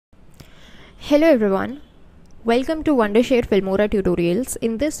Hello everyone, welcome to Wondershare Filmora tutorials.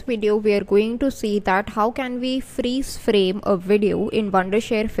 In this video we are going to see that how can we freeze frame a video in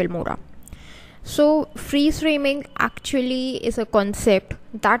Wondershare Filmora. So freeze framing actually is a concept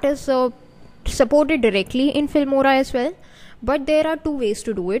that is supported directly in Filmora as well, but there are two ways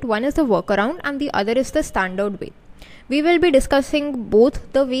to do it. One is the workaround and the other is the standard way. We will be discussing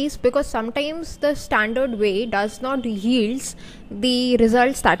both the ways because sometimes the standard way does not yields the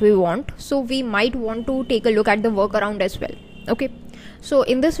results that we want. So we might want to take a look at the workaround as well. Okay. So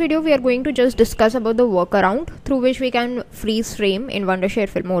in this video, we are going to just discuss about the workaround through which we can freeze frame in Wondershare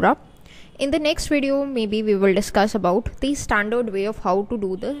Filmora. In the next video, maybe we will discuss about the standard way of how to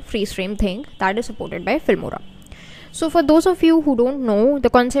do the freeze frame thing that is supported by Filmora. So for those of you who don't know the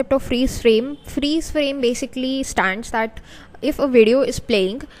concept of freeze frame basically stands that if a video is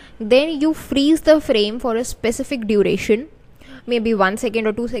playing, then you freeze the frame for a specific duration, maybe 1 second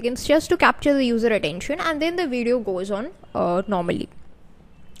or 2 seconds, just to capture the user attention, and then the video goes on normally.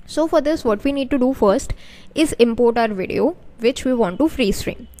 So for this, what we need to do first is import our video which we want to freeze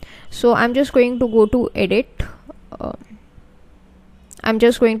frame. So I'm just going to go to edit. I'm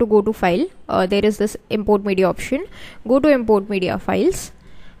just going to go to file. There is this import media option. Go to import media files,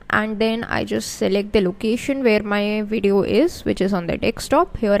 and then I just select the location where my video is, which is on the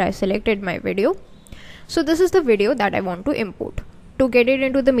desktop. Here I selected my video. So this is the video that I want to import. To get it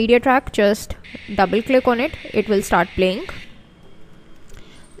into the media track, just double click on it. It will start playing.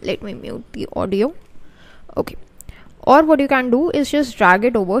 Let me mute the audio. Okay. Or what you can do is just drag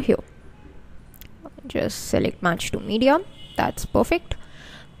it over here. Just select match to media. That's perfect.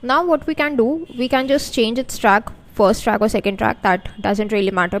 Now what we can do, we can just change its track, first track or second track, that doesn't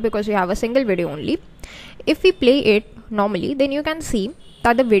really matter because we have a single video only. If we play it normally, then you can see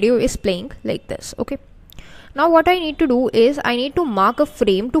that the video is playing like this. Okay. Now what I need to do is I need to mark a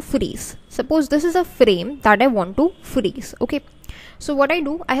frame to freeze. Suppose this is a frame that I want to freeze. Okay. So what I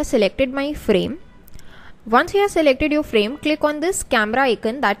do, I have selected my frame. Once you have selected your frame, click on this camera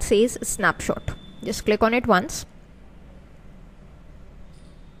icon that says snapshot. Just click on it once.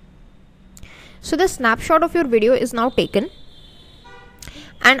 So the snapshot of your video is now taken,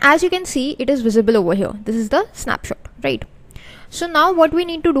 and as you can see, it is visible over here. This is the snapshot, right? So now what we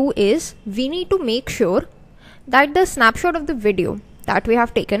need to do is we need to make sure that the snapshot of the video that we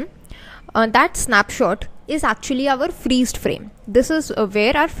have taken, that snapshot is actually our freezed frame. This is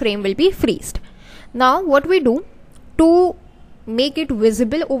where our frame will be freezed. Now what we do to make it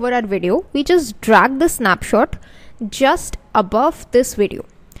visible over our video, we just drag the snapshot just above this video.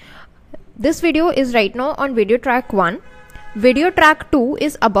 This video is right now on video track 1. Video track 2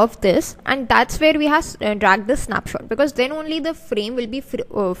 is above this, and that's where we have dragged the snapshot, because then only the frame will be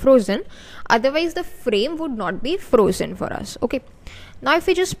frozen. Otherwise the frame would not be frozen for us. Okay. Now if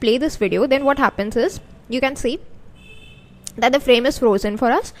we just play this video, then what happens is you can see that the frame is frozen for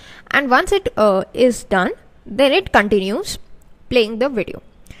us, and once it is done, then it continues playing the video.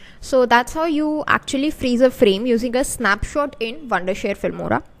 So that's how you actually freeze a frame using a snapshot in Wondershare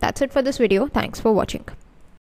Filmora. That's it for this video. Thanks for watching.